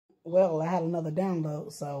Well, I had another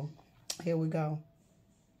download, so here we go.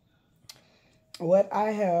 What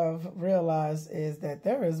I have realized is that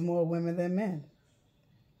there is more women than men.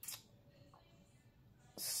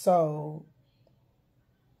 So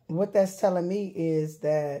what that's telling me is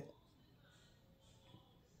that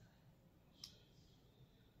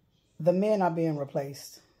the men are being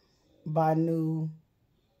replaced by a new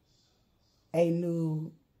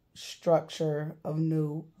structure of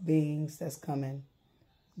new beings that's coming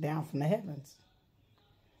down from the heavens.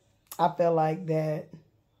 I feel like that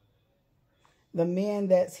the men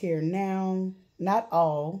that's here now, not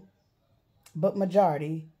all, but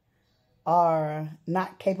majority, are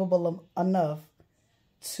not capable of enough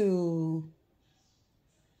to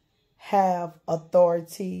have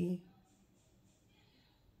authority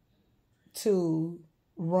to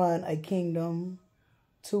run a kingdom,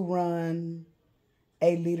 to run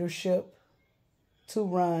a leadership, to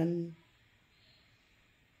run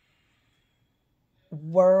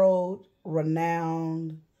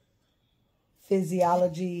world-renowned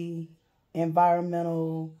physiology,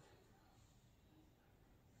 environmental,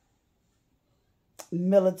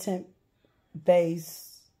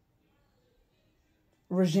 militant-based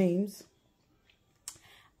regimes.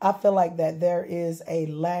 I feel like that there is a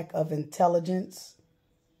lack of intelligence,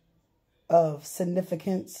 of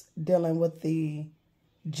significance dealing with the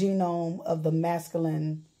genome of the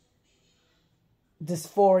masculine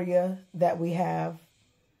dysphoria that we have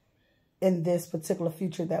in this particular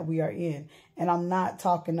future that we are in. And I'm not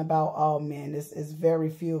talking about all men. It's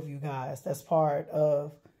very few of you guys that's part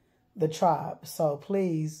of the tribe. So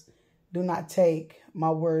please do not take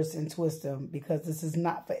my words and twist them, because this is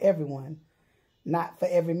not for everyone, not for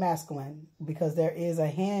every masculine, because there is a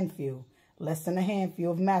handful, less than a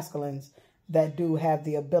handful of masculines that do have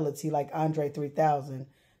the ability, like Andre 3000,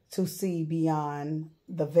 to see beyond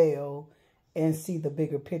the veil and see the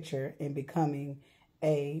bigger picture in becoming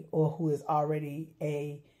or who is already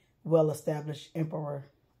a well-established emperor.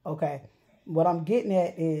 Okay. What I'm getting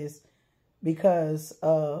at is, because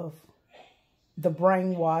of the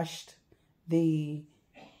brainwashed, the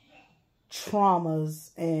traumas,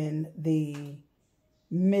 and the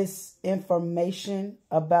misinformation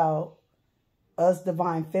about us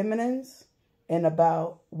divine feminines, and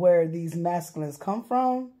about where these masculines come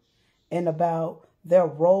from, and about their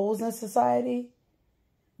roles in society,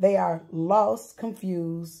 they are lost,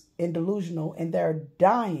 confused, and delusional, and they're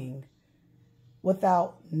dying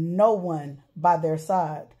without no one by their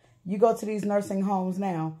side. You go to these nursing homes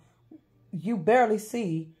now, you barely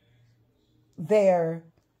see their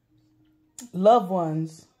loved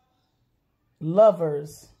ones,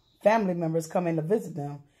 lovers, family members coming to visit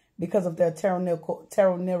them because of their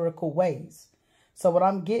tyrannical ways. So what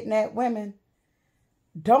I'm getting at, women,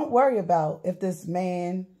 don't worry about if this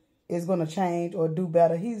man is going to change or do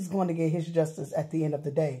better. He's going to get his justice at the end of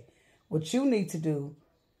the day. What you need to do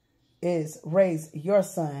is raise your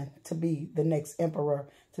son to be the next emperor,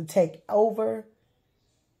 to take over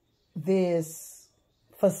this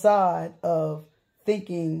facade of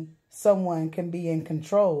thinking someone can be in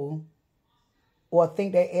control, or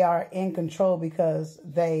think they are in control because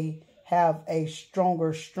they have a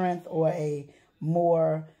stronger strength or a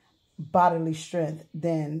more bodily strength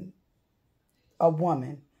than a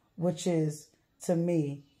woman, which is, to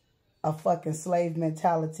me, a fucking slave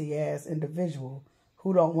mentality ass individual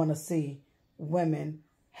who don't want to see women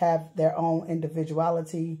have their own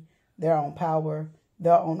individuality, their own power,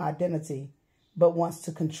 their own identity, but wants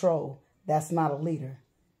to control. That's not a leader.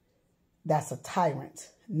 That's a tyrant.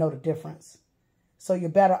 Know the difference. So you're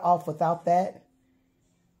better off without that.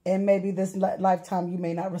 And maybe this lifetime you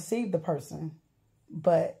may not receive the person.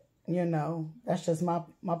 But, you know, that's just my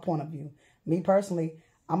point of view. Me personally,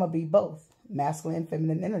 I'm going to be both masculine and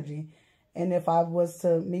feminine energy. And if I was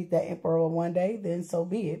to meet that emperor one day, then so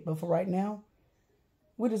be it. But for right now,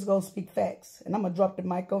 we're just going to speak facts. And I'm going to drop the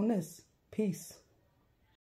mic on this. Peace.